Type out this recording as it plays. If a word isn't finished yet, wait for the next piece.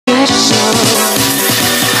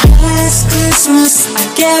Christmas, I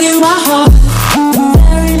gave you my heart. The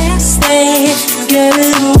very next day, you gave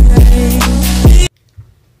it away.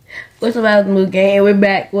 What's up, guys? Mood Gang? We're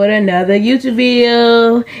back with another YouTube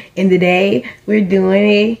video. And today, we're doing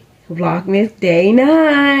a Vlogmas Day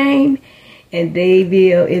 9. And today's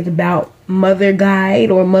video is about mother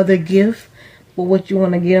guide or mother gift for what you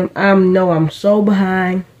want to give. I know I'm so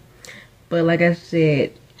behind. But like I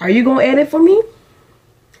said, are you going to edit for me?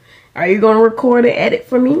 Are you going to record and edit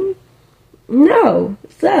for me? No.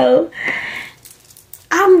 So,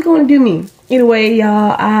 I'm going to do me. Anyway,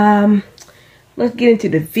 y'all, let's get into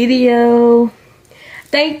the video.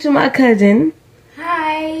 Thanks to my cousin.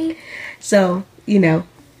 Hi. So, you know,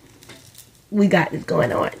 we got this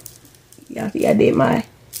going on. Y'all see I did my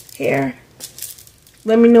hair.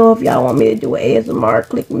 Let me know if y'all want me to do an ASMR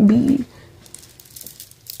clicking beads.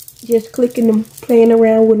 Just clicking them, playing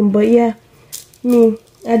around with them. But yeah,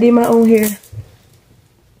 I did my own hair.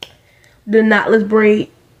 The knotless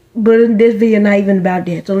braid. But this video not even about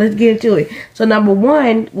that. So let's get into it. So number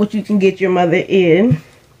one, what you can get your mother is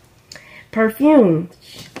perfume.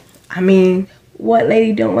 I mean, what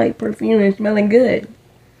lady don't like perfume and smelling good?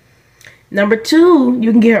 Number two,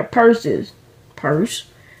 you can get her purses. Purse.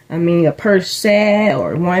 I mean, a purse set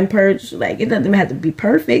or one purse. Like, it doesn't have to be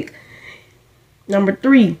perfect. Number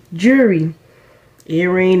three, jewelry.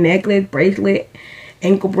 Earring, necklace, bracelet,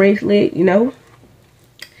 ankle bracelet, you know.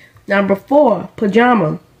 Number four,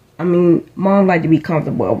 pajama. I mean, mom like to be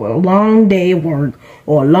comfortable with a long day of work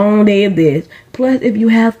or a long day of this. Plus, if you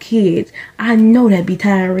have kids, I know that'd be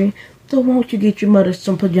tiring. So won't you get your mother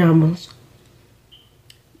some pajamas?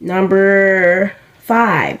 Number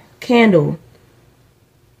five, candle.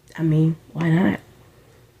 I mean, why not?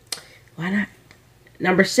 Why not?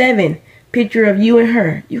 Number seven, picture of you and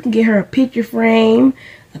her. You can get her a picture frame,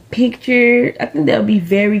 a picture. I think that would be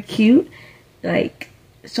very cute. Like,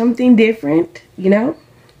 something different, you know?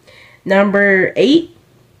 Number eight,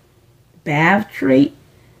 bath tray.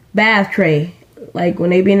 Bath tray. Like,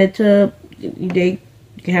 when they be in the tub, they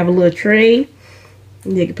can have a little tray.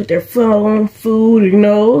 And they can put their phone, food, you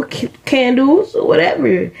know, candles, or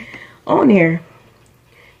whatever on there.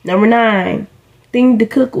 Number nine, thing to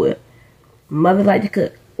cook with. Mother like to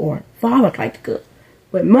cook. Or father like to cook.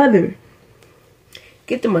 But mother,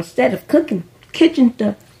 get them a set of cooking, kitchen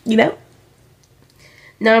stuff, you know.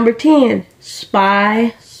 Number 10,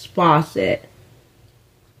 spa set.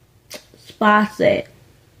 Spa set.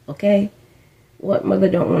 Okay? What mother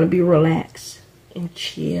don't want to be relaxed and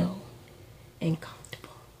chill and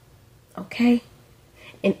comfortable? Okay?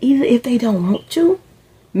 And even if they don't want to,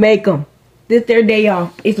 make them. This their day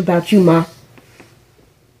off. It's about you, Ma.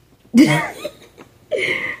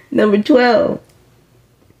 Number 12,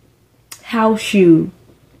 house shoe.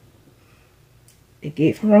 They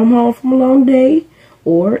get home from a long day,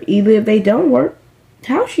 or even if they don't work,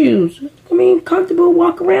 house shoes. I mean, comfortable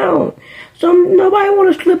walk around. Nobody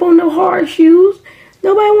want to slip on no hard shoes.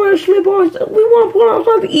 Nobody want to slip on. We want to put on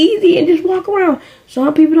something easy and just walk around.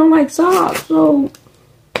 Some people don't like socks, so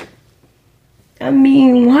I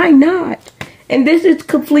mean, why not? And this is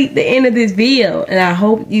complete the end of this video, and I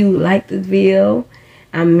hope you like this video.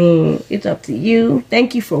 I mean, it's up to you.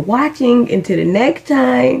 Thank you for watching. Until the next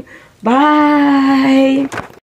time. Bye.